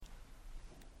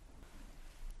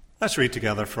Let's read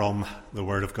together from the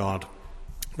Word of God.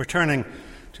 We're turning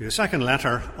to the second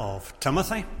letter of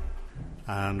Timothy,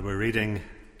 and we're reading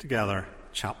together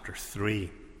chapter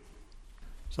 3.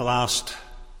 It's the last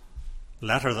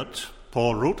letter that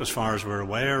Paul wrote, as far as we're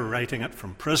aware, writing it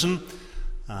from prison,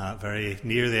 very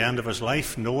near the end of his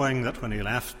life, knowing that when he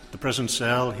left the prison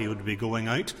cell he would be going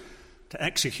out to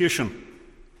execution.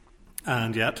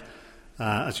 And yet,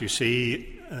 as you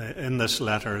see in this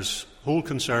letter's whole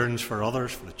concerns for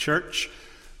others, for the church,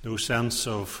 no sense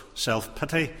of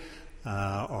self-pity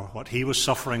or what he was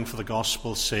suffering for the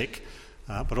gospel's sake,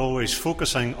 but always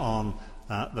focusing on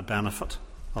the benefit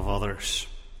of others.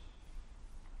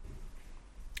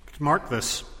 Mark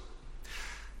this: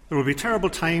 there will be terrible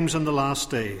times in the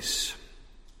last days.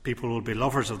 People will be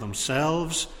lovers of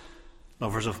themselves,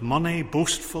 lovers of money,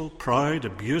 boastful, proud,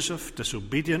 abusive,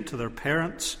 disobedient to their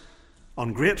parents,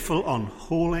 ungrateful,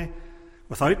 unholy,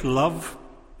 without love,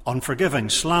 unforgiving,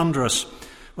 slanderous,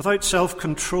 without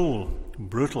self-control,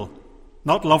 brutal,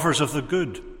 not lovers of the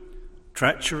good,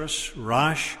 treacherous,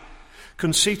 rash,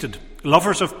 conceited,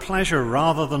 lovers of pleasure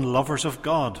rather than lovers of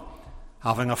God,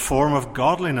 having a form of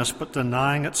godliness but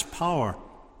denying its power.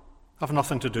 Have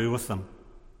nothing to do with them.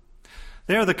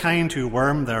 They are the kind who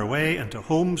worm their way into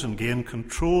homes and gain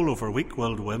control over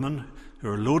weak-willed women who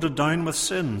are loaded down with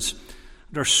sins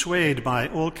and are swayed by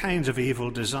all kinds of evil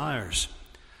desires,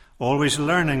 always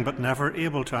learning but never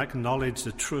able to acknowledge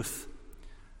the truth.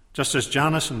 Just as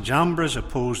Jannes and Jambres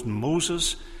opposed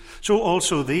Moses, so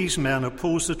also these men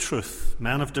oppose the truth,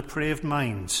 men of depraved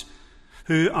minds,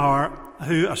 who,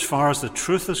 as far as the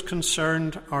truth is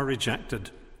concerned, are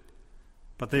rejected.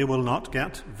 But they will not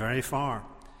get very far,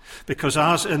 because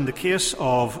as in the case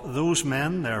of those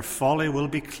men, their folly will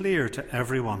be clear to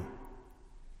everyone.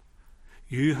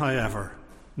 You, however,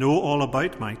 know all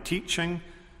about my teaching,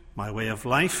 my way of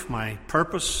life, my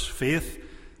purpose, faith,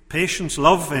 patience,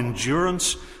 love,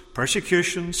 endurance,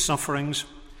 persecutions, sufferings,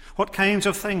 what kinds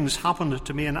of things happened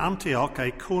to me in Antioch,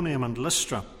 Iconium, and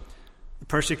Lystra, the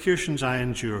persecutions I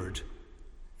endured.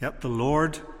 Yet the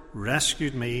Lord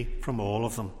rescued me from all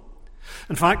of them.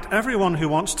 In fact, everyone who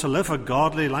wants to live a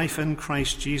godly life in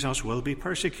Christ Jesus will be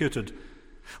persecuted,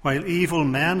 while evil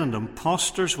men and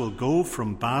impostors will go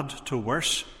from bad to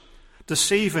worse,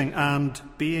 deceiving and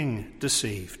being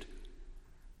deceived.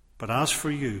 But as for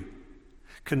you,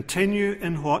 continue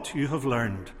in what you have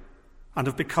learned and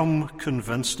have become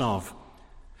convinced of,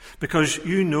 because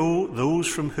you know those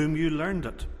from whom you learned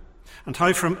it, and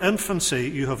how from infancy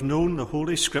you have known the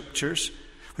Holy Scriptures,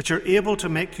 which are able to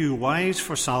make you wise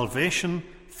for salvation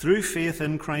through faith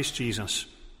in Christ Jesus.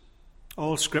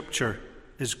 All Scripture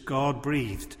is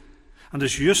God-breathed and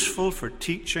is useful for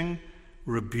teaching,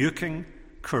 rebuking,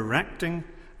 correcting,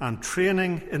 and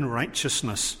training in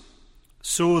righteousness,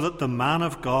 so that the man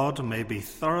of God may be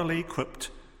thoroughly equipped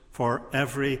for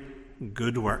every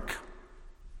good work.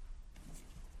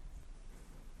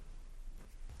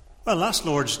 Well, last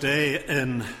Lord's Day,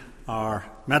 in our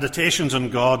meditations on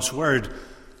God's Word,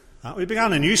 we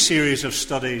began a new series of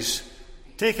studies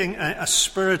taking a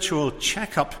spiritual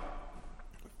check-up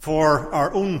for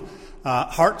our own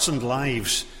hearts and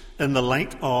lives in the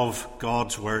light of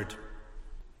God's Word.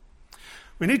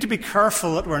 We need to be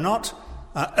careful that we're not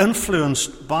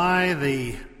influenced by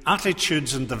the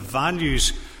attitudes and the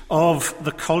values of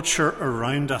the culture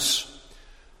around us.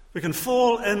 We can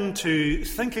fall into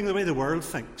thinking the way the world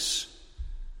thinks.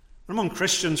 Among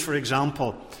Christians, for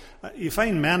example, you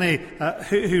find many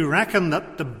who reckon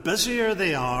that the busier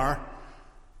they are,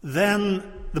 then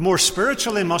the more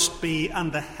spiritual they must be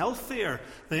and the healthier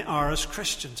they are as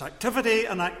Christians. Activity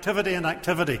and activity and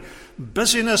activity.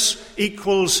 Busyness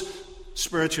equals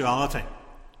spirituality.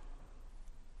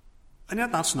 And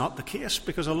yet that's not the case,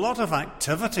 because a lot of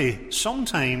activity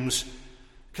sometimes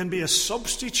can be a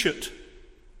substitute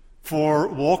for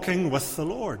walking with the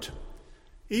Lord.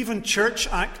 Even church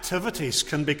activities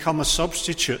can become a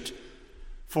substitute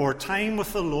for time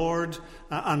with the Lord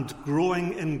and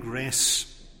growing in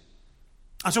grace.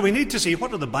 And so we need to see,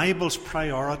 what are the Bible's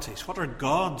priorities? What are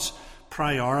God's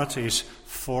priorities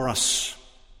for us?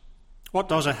 What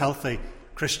does a healthy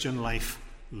Christian life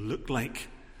look like?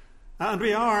 And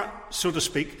we are, so to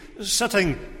speak,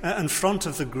 sitting in front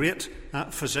of the great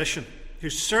physician,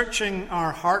 who's searching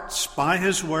our hearts by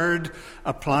his word,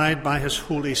 applied by his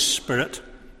Holy Spirit.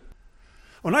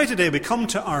 Well, now today we come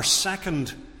to our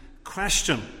second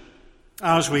question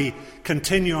as we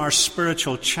continue our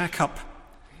spiritual check-up.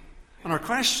 And our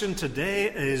question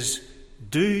today is,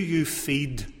 do you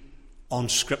feed on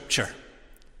Scripture?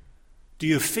 Do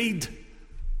you feed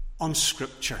on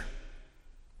Scripture?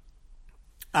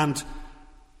 And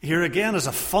here again is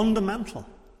a fundamental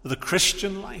the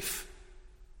Christian life?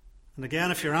 And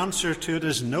again, if your answer to it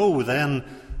is no, then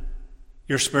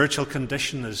your spiritual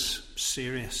condition is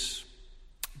serious.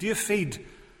 Do you feed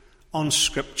on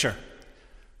Scripture?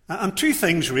 And two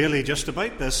things really just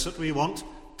about this that we want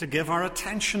to give our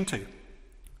attention to.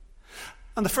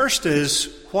 And the first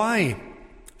is, why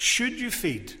should you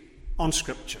feed on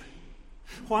Scripture?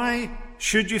 Why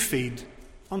should you feed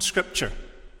on Scripture?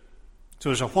 So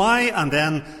there's a why, and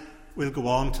then we'll go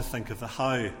on to think of the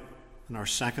how in our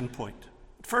second point.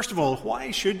 First of all,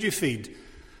 why should you feed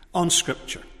on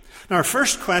Scripture? Now, our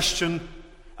first question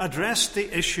addressed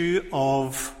the issue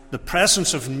of the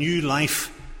presence of new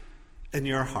life in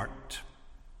your heart.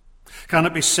 Can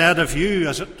it be said of you,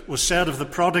 as it was said of the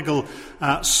prodigal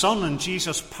son in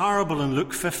Jesus' parable in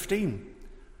Luke 15,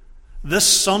 "This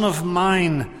son of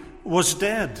mine was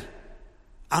dead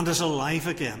and is alive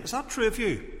again"? Is that true of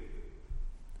you?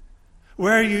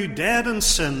 Were you dead in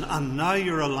sin and now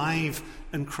you're alive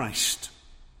in Christ?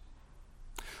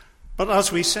 But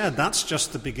as we said, that's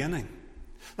just the beginning.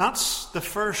 That's the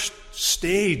first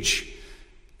stage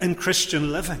in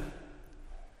Christian living.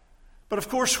 But of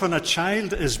course, when a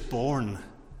child is born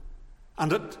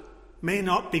and it may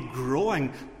not be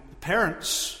growing, the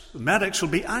parents, the medics will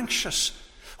be anxious.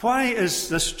 Why is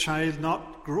this child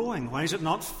not growing? Why is it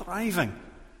not thriving?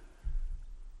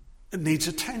 It needs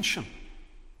attention.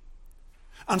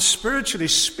 And spiritually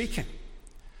speaking,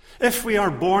 if we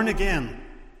are born again,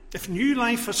 if new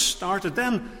life has started,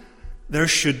 then there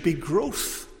should be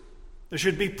growth. There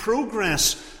should be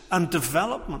progress and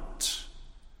development.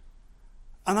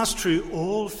 And that's true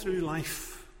all through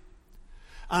life.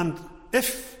 And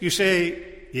if you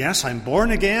say, "Yes, I'm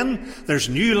born again, there's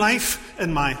new life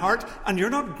in my heart," and you're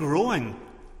not growing,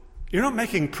 you're not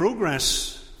making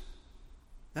progress,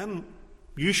 then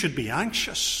you should be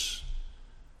anxious.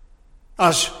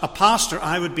 As a pastor,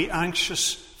 I would be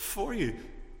anxious for you.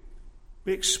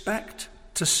 We expect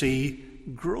to see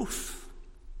growth.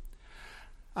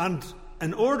 And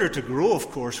in order to grow, of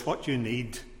course, what you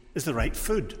need is the right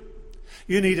food.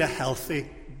 You need a healthy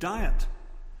diet.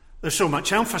 There's so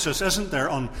much emphasis, isn't there,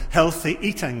 on healthy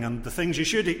eating and the things you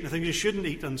should eat and the things you shouldn't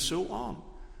eat and so on.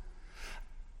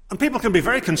 And people can be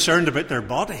very concerned about their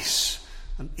bodies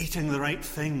and eating the right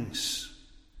things.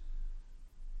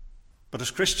 But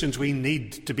as Christians, we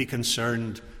need to be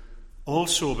concerned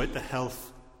also about the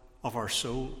health of our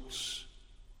souls.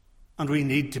 And we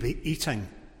need to be eating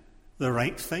the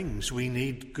right things. We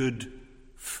need good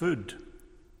food.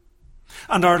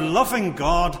 And our loving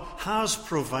God has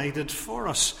provided for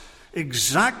us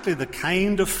exactly the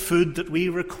kind of food that we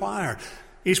require.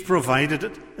 He's provided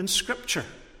it in Scripture.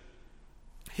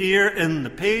 Here in the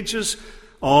pages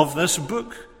of this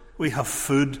book, we have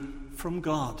food from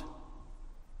God.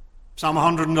 Psalm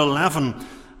 111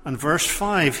 and verse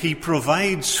 5, He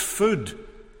provides food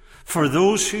for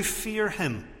those who fear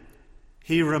Him.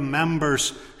 He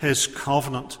remembers His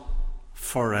covenant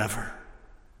forever.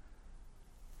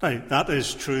 Now, that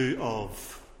is true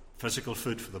of physical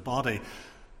food for the body,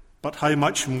 but how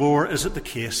much more is it the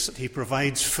case that He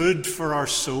provides food for our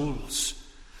souls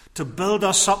to build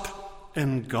us up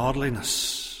in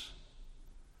godliness?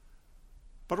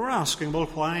 But we're asking, well,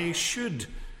 why should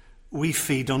we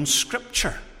feed on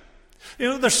Scripture? You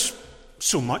know, there's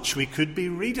so much we could be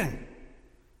reading.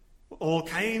 All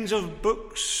kinds of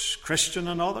books, Christian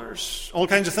and others. All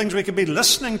kinds of things we could be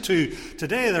listening to.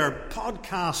 Today there are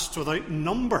podcasts without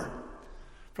number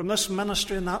from this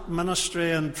ministry and that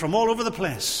ministry and from all over the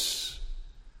place.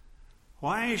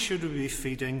 Why should we be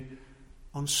feeding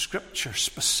on Scripture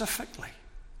specifically?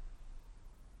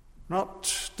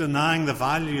 Not denying the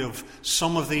value of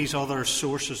some of these other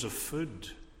sources of food,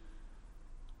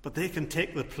 but they can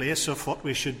take the place of what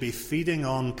we should be feeding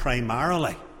on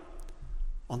primarily.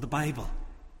 On the Bible,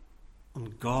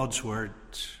 on God's Word.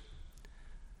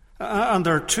 And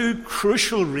there are two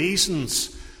crucial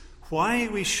reasons why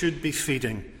we should be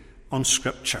feeding on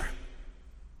Scripture.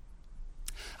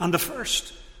 And the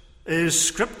first is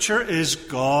Scripture is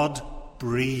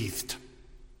God-breathed.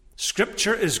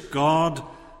 Scripture is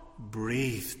God-breathed.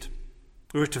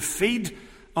 We're to feed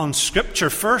on Scripture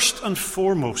first and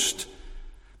foremost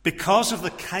because of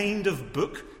the kind of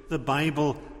book the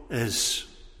Bible is.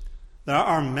 There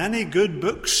are many good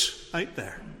books out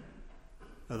there.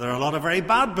 There are a lot of very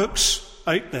bad books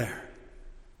out there.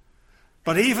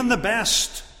 But even the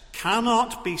best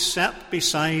cannot be set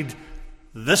beside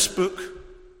this book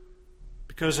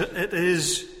because it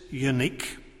is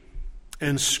unique.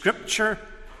 In Scripture,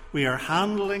 we are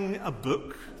handling a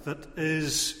book that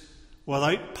is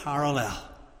without parallel,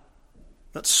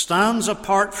 that stands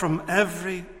apart from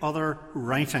every other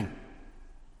writing.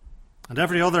 and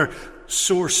every other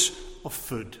source of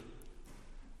food.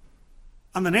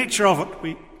 And the nature of it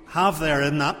we have there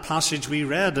in that passage we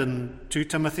read in 2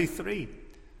 Timothy 3.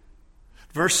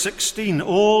 Verse 16,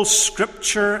 all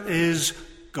Scripture is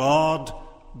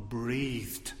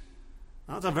God-breathed.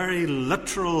 That's a very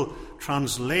literal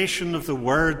translation of the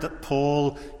word that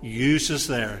Paul uses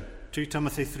there, 2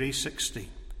 Timothy 3:16.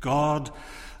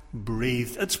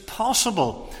 God-breathed. It's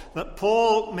possible that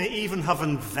Paul may even have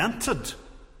invented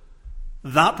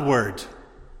that word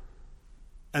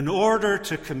in order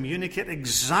to communicate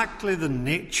exactly the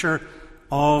nature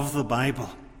of the Bible.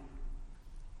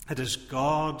 It is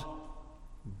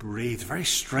God-breathed. Very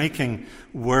striking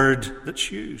word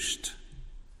that's used.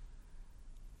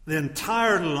 The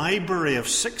entire library of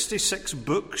 66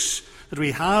 books that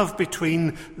we have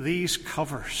between these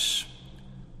covers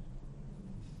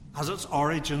has its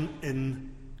origin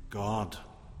in God.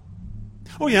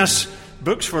 Oh yes,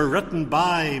 books were written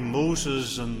by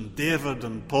Moses and David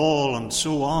and Paul and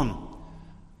so on.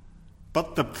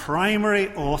 But the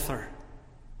primary author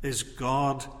is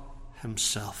God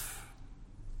himself.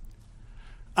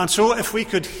 And so if we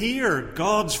could hear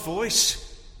God's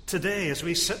voice today as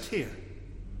we sit here,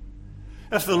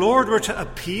 if the Lord were to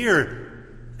appear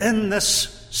in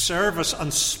this service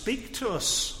and speak to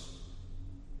us,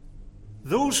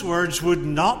 those words would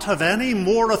not have any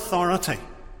more authority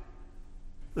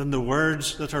than the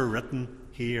words that are written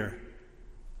here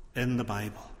in the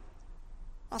Bible.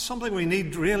 That's something we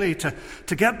need really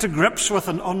to get to grips with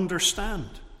and understand.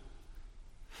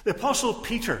 The Apostle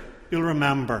Peter, you'll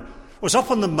remember, was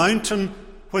up on the mountain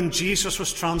when Jesus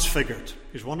was transfigured.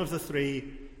 He's one of the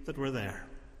three that were there.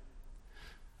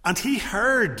 And he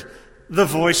heard the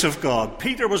voice of God.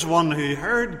 Peter was one who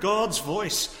heard God's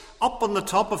voice up on the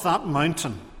top of that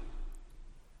mountain.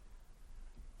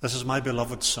 This is my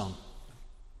beloved Son.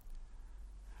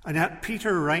 And yet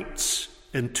Peter writes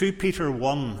in 2 Peter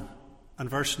 1 and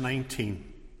verse 19,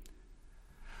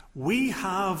 we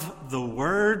have the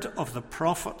word of the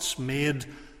prophets made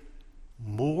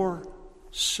more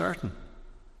certain,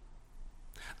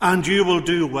 and you will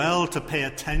do well to pay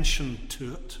attention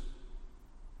to it.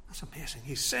 That's amazing.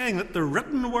 He's saying that the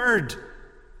written word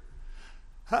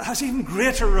has even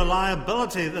greater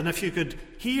reliability than if you could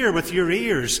hear with your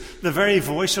ears the very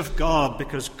voice of God,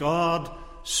 because God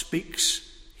speaks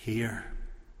here.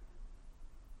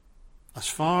 As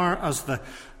far as the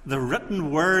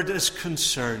written word is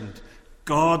concerned,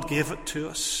 God gave it to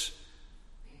us.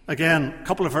 Again, a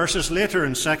couple of verses later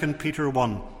in 2 Peter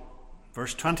 1,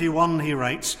 verse 21, he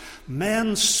writes,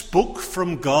 men spoke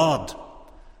from God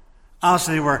as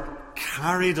they were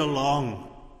carried along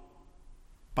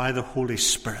by the Holy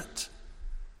Spirit.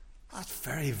 That's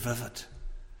very vivid.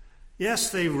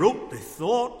 Yes, they wrote, they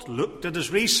thought, looked at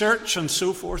his research and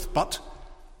so forth, but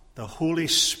the Holy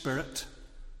Spirit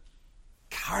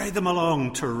carried them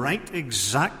along to write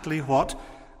exactly what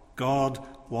God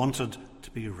wanted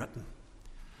to be written.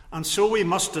 And so we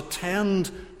must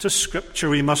attend to Scripture.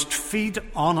 We must feed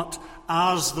on it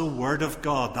as the Word of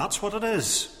God. That's what it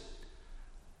is.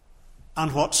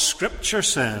 And what Scripture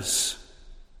says,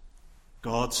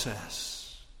 God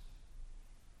says.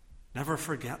 Never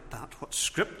forget that. What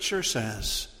Scripture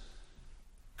says,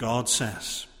 God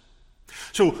says.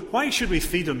 So why should we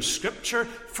feed on Scripture?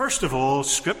 First of all,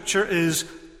 Scripture is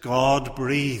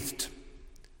God-breathed.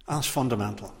 That's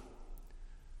fundamental.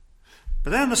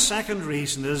 But then the second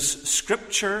reason is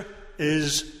Scripture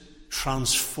is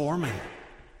transforming.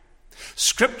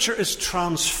 Scripture is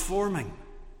transforming.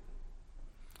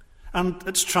 And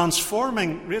it's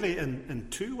transforming really in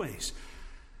two ways.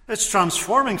 It's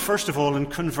transforming, first of all, in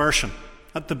conversion,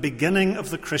 at the beginning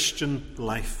of the Christian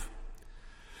life.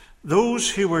 Those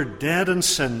who were dead in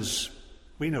sins,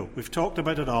 we know, we've talked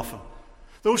about it often.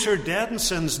 Those who are dead in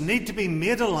sins need to be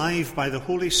made alive by the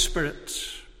Holy Spirit.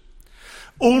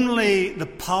 Only the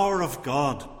power of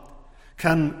God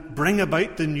can bring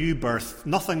about the new birth.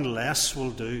 Nothing less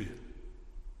will do.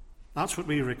 That's what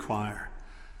we require.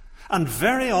 And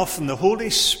very often the Holy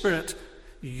Spirit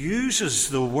uses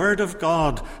the Word of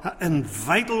God in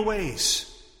vital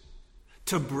ways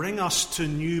to bring us to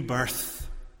new birth.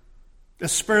 The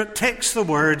Spirit takes the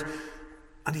Word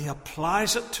and He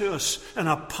applies it to us in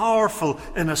a powerful,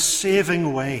 in a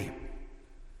saving way.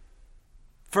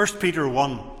 1 Peter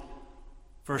 1,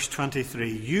 verse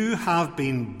 23, you have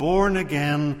been born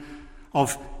again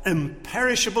of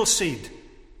imperishable seed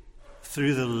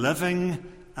through the living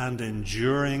and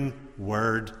enduring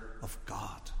Word of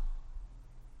God.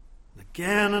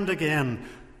 Again and again,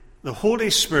 the Holy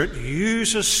Spirit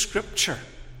uses Scripture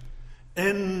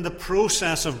in the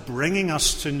process of bringing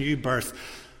us to new birth.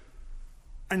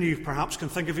 And you perhaps can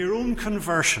think of your own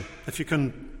conversion, if you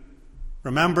can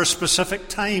remember a specific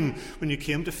time when you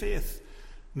came to faith.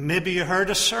 Maybe you heard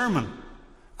a sermon,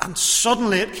 and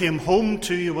suddenly it came home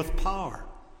to you with power.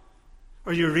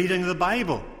 Or you're reading the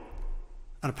Bible,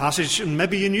 and a passage, and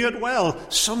maybe you knew it well,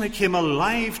 suddenly came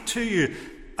alive to you,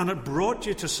 and it brought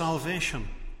you to salvation.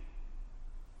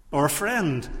 Or a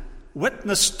friend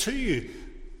witnessed to you,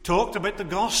 talked about the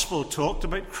gospel, talked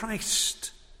about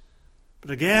Christ. But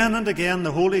again and again,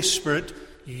 the Holy Spirit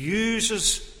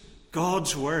uses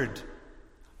God's word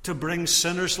to bring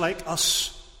sinners like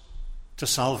us to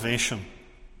salvation.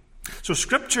 So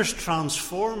Scripture's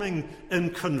transforming in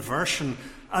conversion,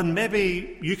 and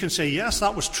maybe you can say, yes,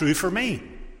 that was true for me.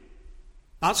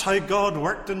 That's how God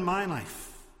worked in my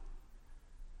life.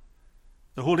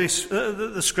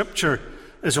 The Scripture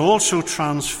is also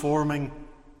transforming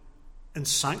in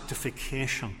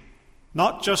sanctification.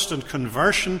 Not just in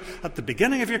conversion at the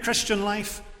beginning of your Christian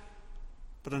life,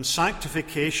 but in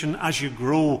sanctification as you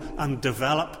grow and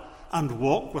develop and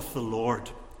walk with the Lord.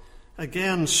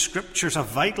 Again, Scripture's a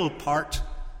vital part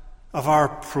of our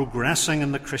progressing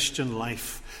in the Christian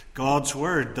life. God's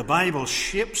Word, the Bible,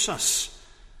 shapes us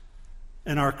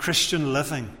in our Christian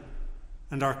living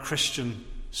and our Christian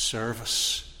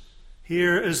service.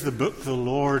 Here is the book the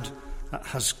Lord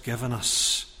has given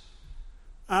us.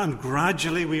 And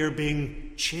gradually we are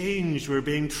being changed, we're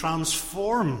being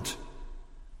transformed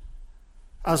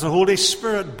as the Holy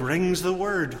Spirit brings the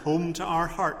Word home to our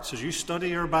hearts as you study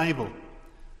your Bible,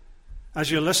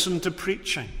 as you listen to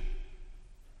preaching,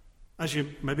 as you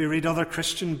maybe read other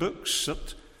Christian books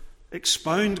that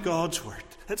expound God's Word.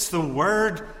 It's the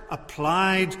Word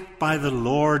applied by the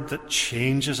Lord that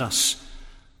changes us.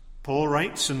 Paul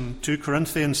writes in 2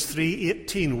 Corinthians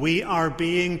 3:18, we are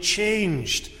being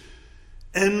changed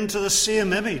into the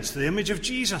same image, the image of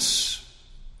Jesus.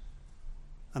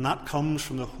 And that comes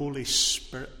from the Holy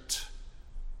Spirit.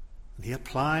 And He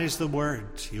applies the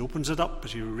Word. He opens it up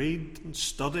as you read and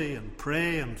study and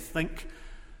pray and think.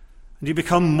 And you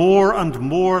become more and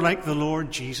more like the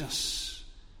Lord Jesus.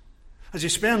 As you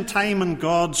spend time in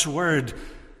God's Word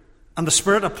and the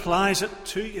Spirit applies it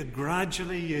to you,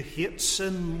 gradually you hate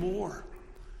sin more.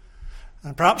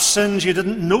 And perhaps sins you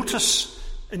didn't notice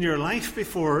in your life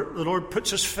before, the Lord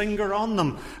puts His finger on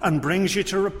them and brings you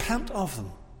to repent of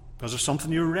them because of something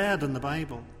you read in the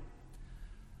Bible.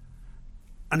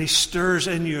 And He stirs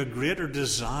in you a greater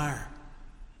desire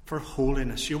for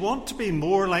holiness. You want to be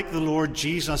more like the Lord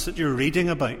Jesus that you're reading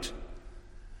about.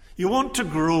 You want to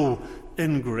grow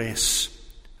in grace.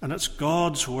 And it's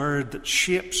God's Word that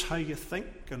shapes how you think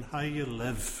and how you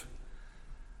live.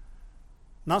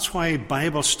 And that's why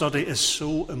Bible study is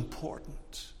so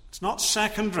important. It's not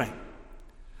secondary.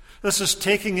 This is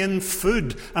taking in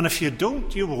food, and if you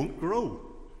don't, you won't grow.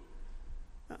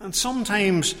 And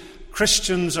sometimes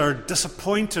Christians are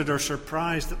disappointed or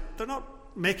surprised that they're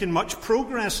not making much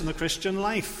progress in the Christian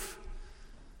life.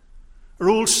 Their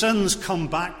old sins come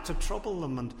back to trouble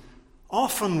them, and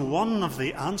often one of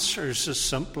the answers is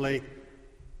simply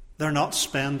they're not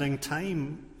spending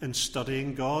time in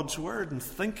studying God's Word and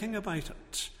thinking about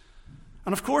it.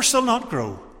 And of course they'll not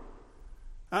grow.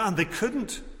 And they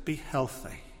couldn't be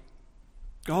healthy.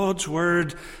 God's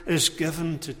Word is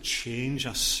given to change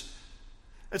us.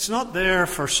 It's not there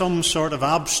for some sort of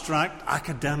abstract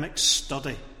academic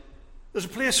study. There's a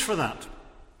place for that.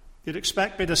 You'd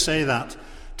expect me to say that,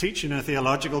 teaching in a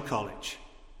theological college.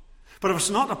 But if it's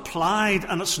not applied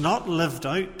and it's not lived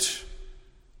out,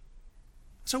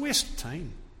 it's a waste of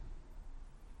time.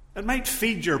 It might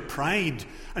feed your pride,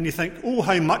 and you think, oh,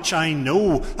 how much I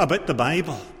know about the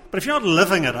Bible. But if you're not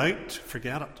living it out,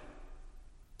 forget it.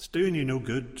 It's doing you no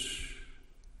good.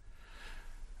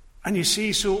 And you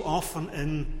see so often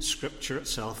in Scripture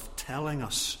itself telling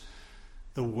us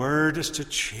the Word is to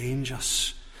change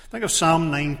us. Think of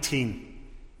Psalm 19.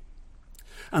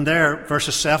 And there,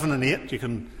 verses 7 and 8, you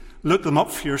can look them up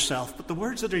for yourself. But the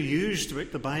words that are used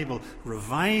throughout the Bible,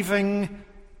 reviving,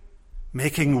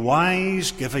 making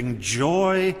wise, giving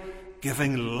joy,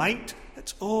 giving light,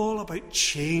 it's all about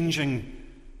changing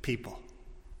people.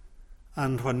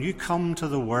 And when you come to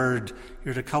the Word,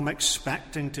 you're to come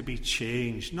expecting to be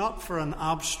changed, not for an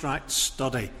abstract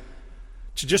study,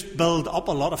 to just build up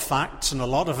a lot of facts and a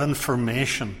lot of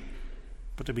information,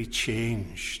 but to be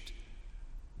changed.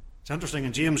 It's interesting,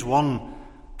 in James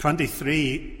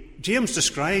 1:23, James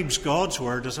describes God's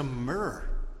Word as a mirror.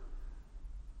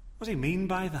 What does he mean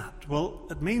by that? Well,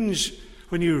 it means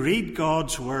when you read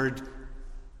God's Word,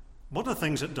 one of the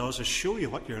things it does is show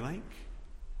you what you're like.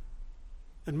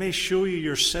 It may show you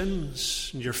your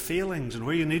sins and your failings and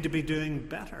where you need to be doing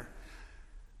better.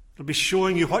 It'll be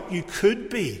showing you what you could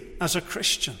be as a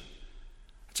Christian.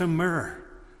 It's a mirror.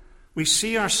 We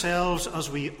see ourselves as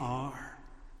we are.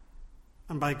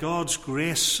 And by God's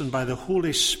grace and by the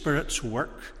Holy Spirit's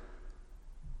work,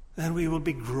 then we will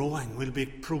be growing, we'll be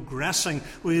progressing,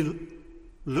 we'll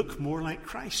look more like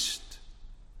Christ.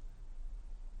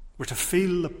 We're to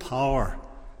feel the power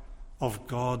of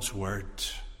God's word.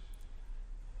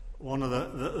 One of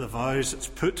the vows that's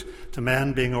put to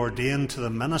men being ordained to the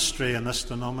ministry in this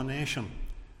denomination,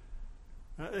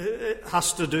 it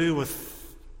has to do with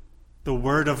the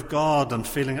word of God and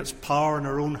feeling its power in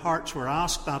our own hearts. We're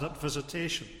asked that at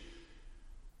visitation.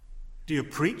 Do you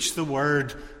preach the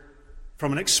word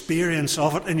from an experience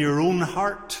of it in your own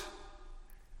heart?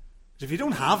 If you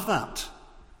don't have that,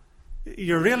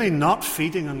 you're really not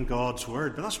feeding on God's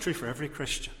word. But that's true for every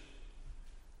Christian.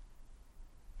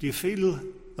 Do you feel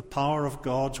the power of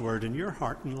God's word in your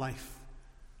heart and life?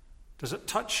 Does it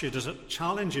touch you? Does it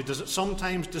challenge you? Does it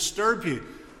sometimes disturb you?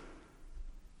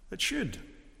 It should.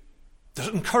 Does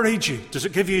it encourage you? Does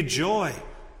it give you joy?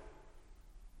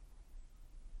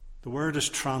 The word is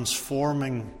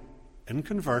transforming in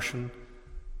conversion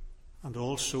and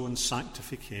also in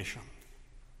sanctification.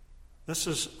 This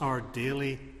is our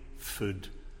daily food.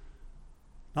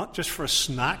 Not just for a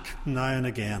snack now and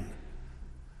again.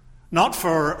 Not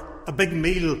for a big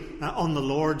meal on the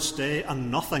Lord's Day and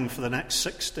nothing for the next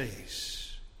 6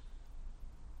 days.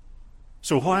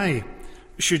 So why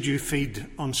should you feed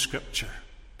on Scripture?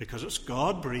 Because it's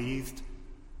God-breathed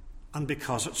and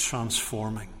because it's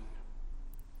transforming.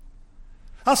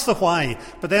 That's the why.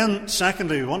 But then,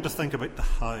 secondly, we want to think about the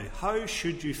how. How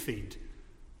should you feed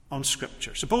on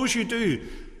Scripture? Suppose you do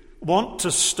want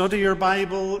to study your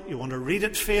Bible, you want to read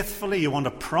it faithfully, you want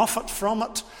to profit from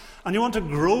it, and you want to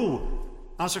grow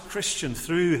as a Christian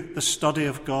through the study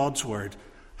of God's Word.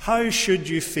 How should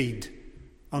you feed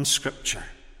on Scripture?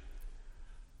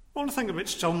 I want to think about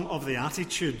some of the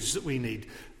attitudes that we need.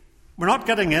 We're not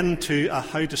getting into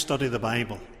how to study the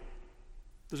Bible.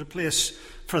 There's a place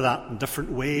for that in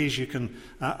different ways you can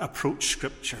approach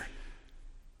Scripture.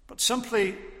 But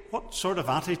simply, what sort of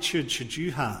attitude should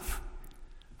you have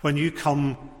when you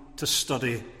come to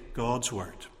study God's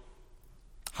Word?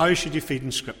 How should you feed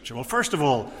in Scripture? Well, first of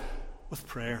all, with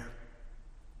prayer.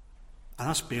 And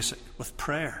that's basic, with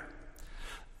prayer.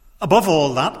 Above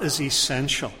all, that is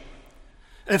essential.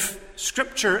 If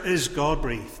Scripture is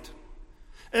God-breathed,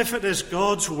 if it is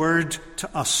God's Word to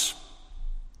us,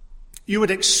 you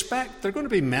would expect there are going to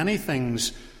be many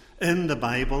things in the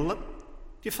Bible that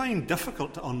you find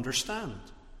difficult to understand.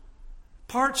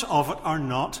 Parts of it are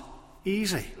not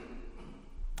easy.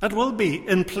 It will be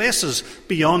in places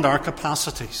beyond our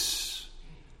capacities.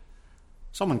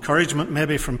 Some encouragement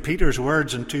maybe from Peter's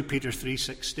words in 2 Peter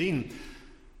 3:16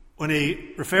 when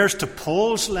he refers to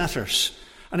Paul's letters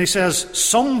and he says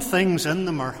some things in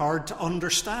them are hard to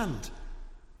understand.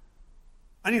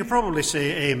 And you could probably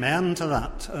say amen to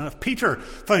that. If Peter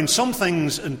found some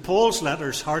things in Paul's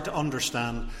letters hard to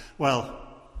understand, well,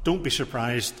 don't be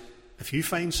surprised if you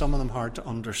find some of them hard to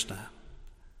understand.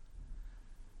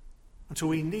 And so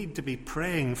we need to be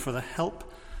praying for the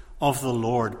help of the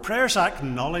Lord. Prayer's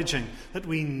acknowledging that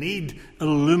we need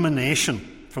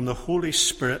illumination from the Holy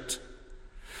Spirit.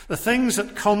 The things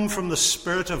that come from the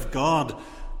Spirit of God,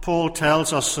 Paul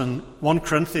tells us in 1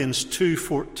 Corinthians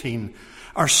 2:14,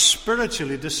 are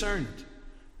spiritually discerned.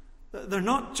 They're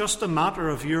not just a matter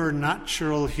of your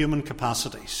natural human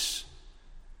capacities.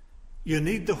 You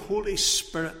need the Holy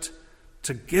Spirit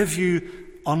to give you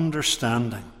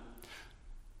understanding.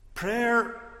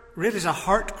 Prayer really is a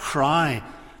heart cry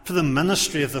for the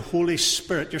ministry of the Holy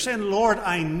Spirit. You're saying, Lord,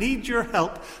 I need your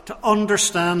help to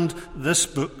understand this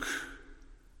book.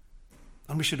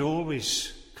 And we should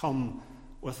always come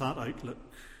with that outlook.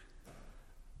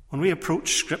 When we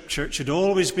approach Scripture, it should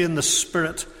always be in the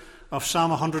spirit of Psalm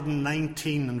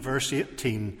 119 and verse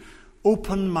 18.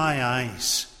 Open my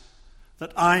eyes,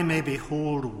 that I may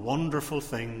behold wonderful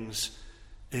things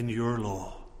in your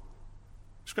law.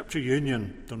 Scripture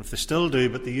Union, don't know if they still do,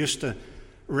 but they used to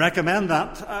recommend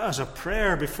that as a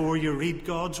prayer before you read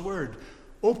God's Word.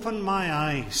 Open my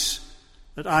eyes,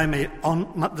 that I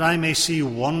may see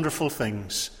wonderful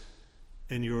things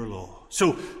in your law.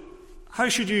 So, how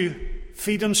should you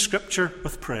feed on Scripture?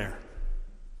 With prayer.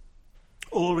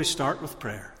 Always start with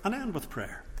prayer and end with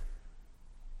prayer.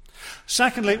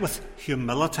 Secondly, with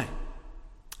humility.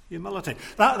 Humility.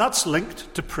 That's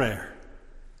linked to prayer.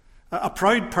 A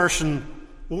proud person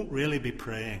won't really be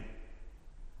praying.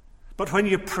 But when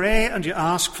you pray and you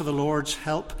ask for the Lord's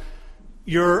help,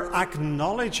 you're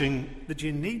acknowledging that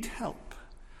you need help,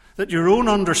 that your own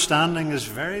understanding is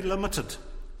very limited,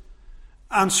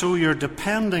 And so you're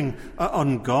depending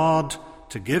on God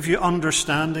to give you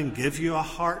understanding, give you a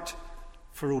heart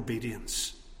for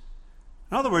obedience.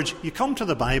 In other words, you come to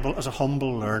the Bible as a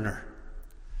humble learner.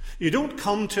 You don't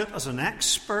come to it as an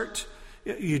expert.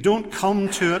 You don't come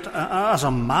to it as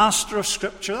a master of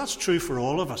Scripture. That's true for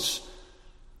all of us.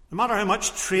 No matter how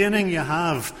much training you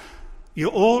have, you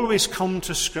always come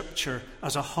to Scripture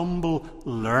as a humble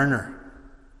learner.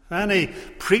 If any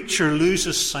preacher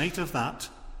loses sight of that,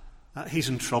 he's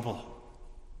in trouble.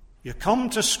 You come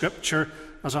to Scripture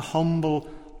as a humble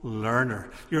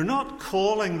learner. You're not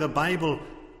calling the Bible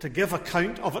to give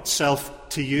account of itself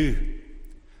to you.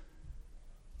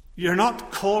 You're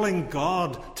not calling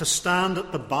God to stand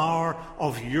at the bar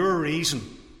of your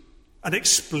reason and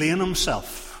explain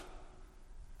himself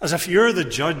as if you're the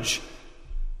judge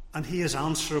and he is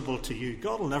answerable to you.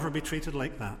 God will never be treated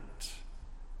like that.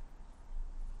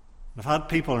 I've had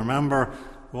people, remember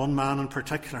one man in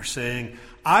particular saying,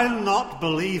 "I'll not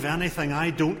believe anything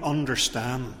I don't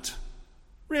understand."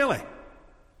 Really?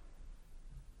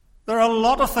 There are a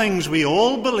lot of things we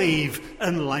all believe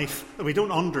in life that we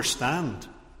don't understand.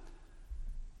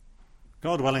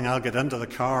 God willing, I'll get into the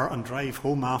car and drive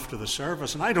home after the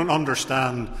service, and I don't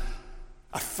understand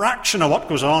a fraction of what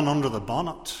goes on under the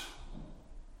bonnet.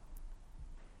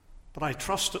 But I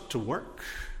trust it to work.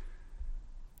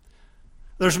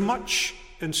 There's much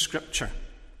in Scripture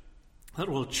that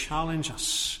will challenge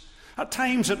us. At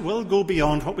times it will go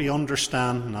beyond what we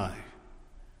understand now.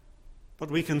 But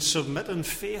we can submit in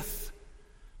faith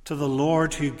to the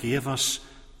Lord who gave us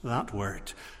that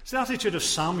word. It's the attitude of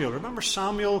Samuel. Remember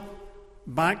Samuel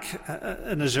back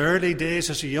in his early days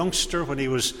as a youngster when he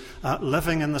was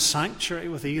living in the sanctuary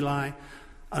with Eli,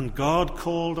 and God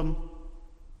called him.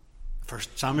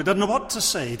 First Samuel didn't know what to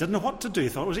say, didn't know what to do. He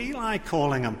thought it was Eli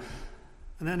calling him.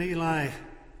 And then Eli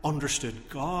understood,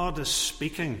 God is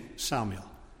speaking, Samuel.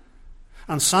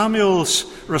 And Samuel's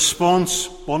response,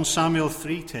 1 Samuel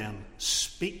 3:10,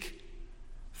 "Speak,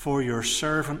 for your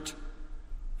servant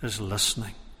is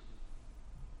listening."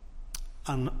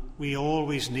 And we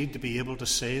always need to be able to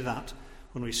say that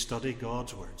when we study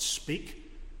God's word. Speak,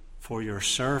 for your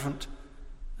servant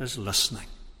is listening.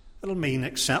 It'll mean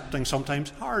accepting sometimes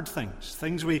hard things,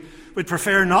 things we'd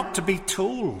prefer not to be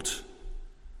told,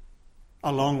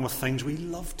 along with things we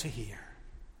love to hear.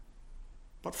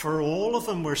 But for all of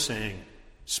them we're saying,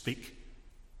 speak,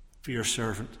 for your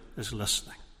servant is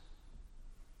listening.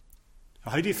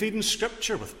 How do you feed in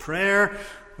Scripture? With prayer,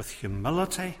 with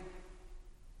humility,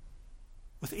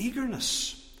 with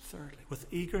eagerness. Thirdly, with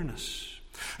eagerness.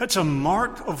 It's a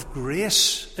mark of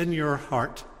grace in your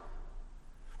heart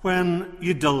when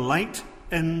you delight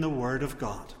in the Word of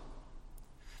God.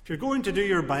 If you're going to do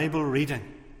your Bible reading,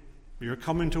 or you're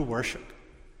coming to worship,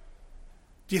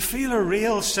 do you feel a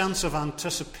real sense of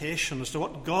anticipation as to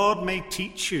what God may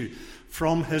teach you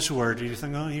from His Word? Or do you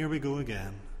think, oh, here we go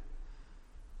again.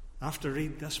 I have to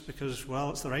read this because,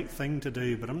 well, it's the right thing to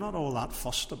do, but I'm not all that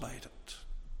fussed about it.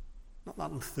 Not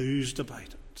that enthused about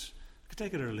it. I could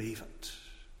take it or leave it.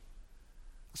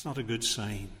 That's not a good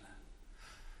sign.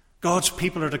 God's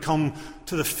people are to come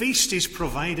to the feast He's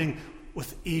providing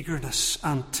with eagerness,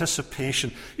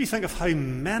 anticipation. You think of how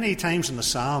many times in the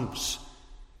Psalms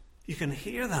you can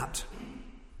hear that.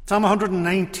 Psalm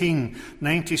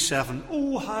 119:97.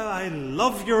 Oh, how I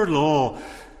love your law.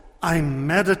 I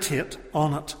meditate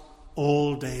on it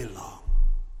all day long.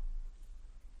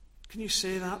 Can you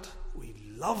say that? We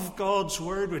love God's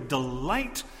word. We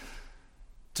delight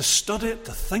to study it,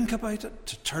 to think about it,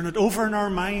 to turn it over in our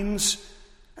minds.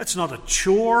 It's not a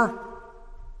chore.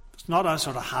 It's not a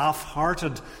sort of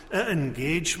half-hearted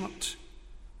engagement.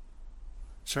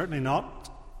 Certainly not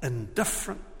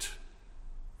indifferent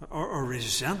or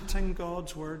resenting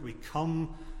God's word. We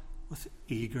come with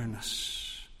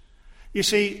eagerness. You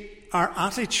see, our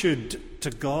attitude to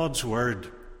God's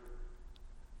word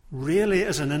really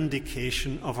is an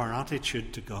indication of our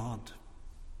attitude to God.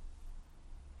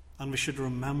 And we should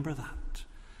remember that.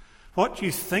 What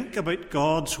you think about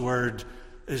God's word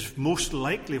is most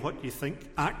likely what you think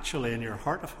actually in your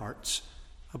heart of hearts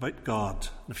about God.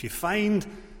 And if you find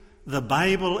the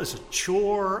Bible is a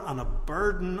chore and a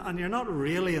burden and you're not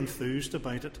really enthused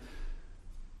about it,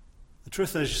 the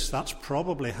truth is that's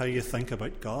probably how you think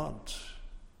about God.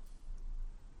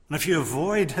 And if you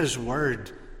avoid His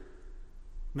word,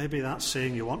 maybe that's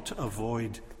saying you want to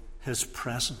avoid His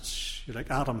presence. You're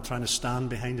like Adam trying to stand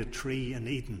behind a tree in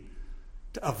Eden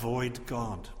to avoid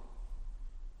God.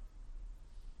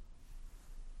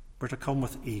 We're to come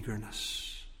with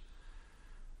eagerness.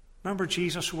 Remember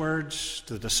Jesus' words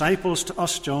to the disciples, to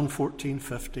us, John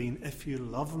 14:15. If you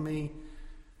love me,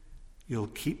 you'll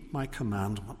keep my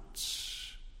commandments.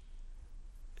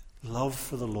 Love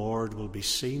for the Lord will be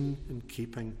seen in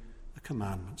keeping the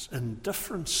commandments.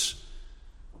 Indifference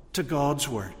to God's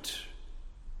word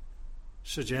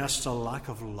suggests a lack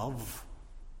of love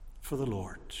for the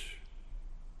Lord.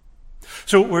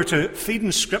 So we're to feed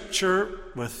in Scripture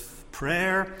with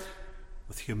prayer,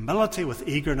 with humility, with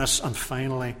eagerness, and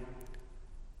finally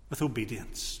with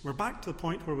obedience. We're back to the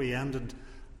point where we ended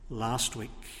last week.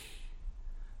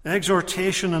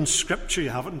 Exhortation in Scripture, you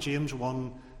have it in James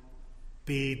 1,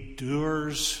 be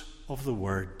doers of the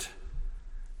word,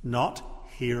 not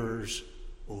hearers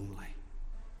only.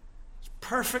 It's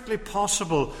perfectly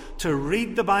possible to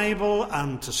read the Bible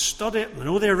and to study it and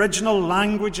know the original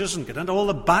languages and get into all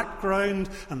the background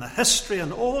and the history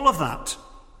and all of that,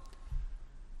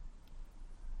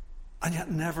 and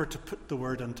yet never to put the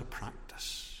word into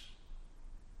practice.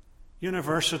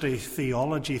 University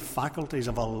theology faculties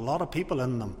have a lot of people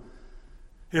in them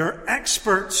who are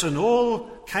experts in all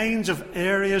kinds of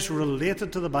areas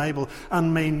related to the Bible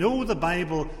and may know the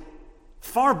Bible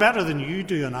far better than you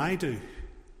do and I do.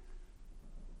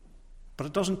 But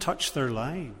it doesn't touch their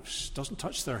lives, doesn't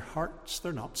touch their hearts.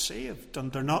 They're not saved,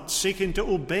 and they're not seeking to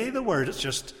obey the word. It's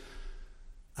just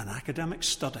an academic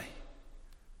study.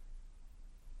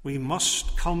 We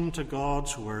must come to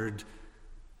God's word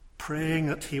praying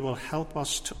that he will help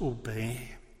us to obey.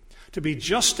 To be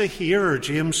just a hearer,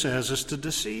 James says, is to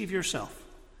deceive yourself.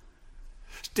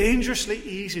 It's dangerously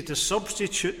easy to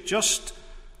substitute just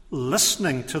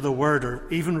listening to the word or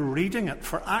even reading it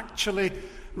for actually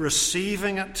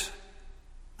receiving it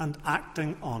and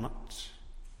acting on it.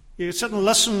 You can sit and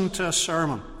listen to a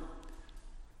sermon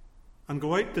and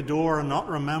go out the door and not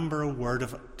remember a word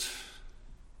of it.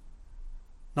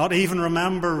 Not even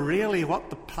remember really what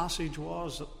the passage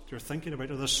was that you're thinking about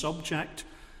or the subject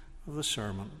of the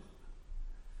sermon.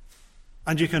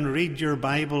 And you can read your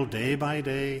Bible day by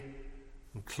day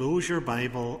and close your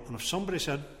Bible, and if somebody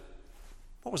said,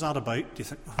 what was that about? Do you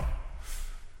think, oh.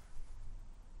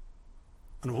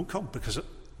 And it won't come because it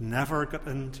never got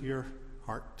into your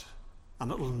heart,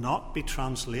 and it will not be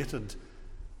translated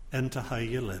into how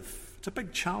you live. It's a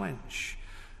big challenge.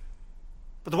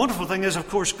 But the wonderful thing is, of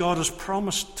course, God has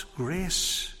promised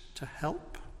grace to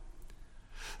help.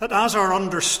 That as our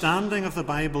understanding of the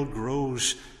Bible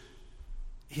grows,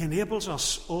 he enables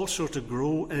us also to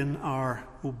grow in our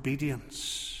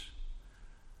obedience.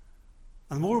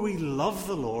 And the more we love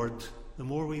the Lord, the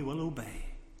more we will obey.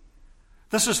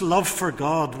 This is love for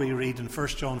God, we read in 1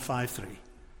 John 5:3,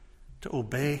 to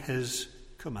obey his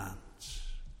commands.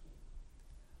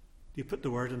 Do you put the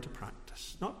word into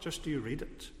practice? Not just do you read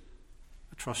it.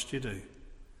 I trust you do.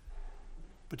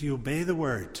 But do you obey the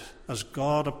word as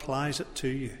God applies it to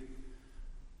you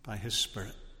by his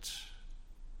Spirit?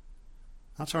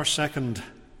 That's our second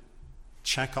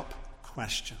check-up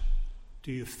question.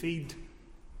 Do you feed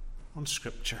on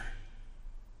Scripture?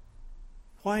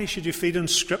 Why should you feed on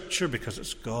Scripture? Because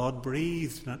it's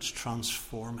God-breathed and it's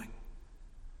transforming.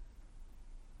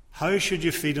 How should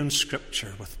you feed on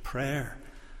Scripture? With prayer,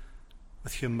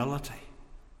 with humility,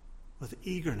 with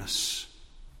eagerness,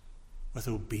 with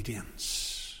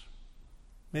obedience.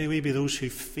 May we be those who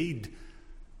feed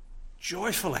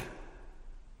joyfully,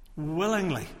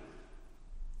 willingly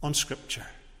on Scripture.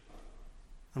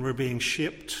 And we're being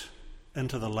shaped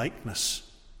into the likeness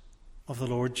of the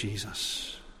Lord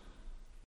Jesus.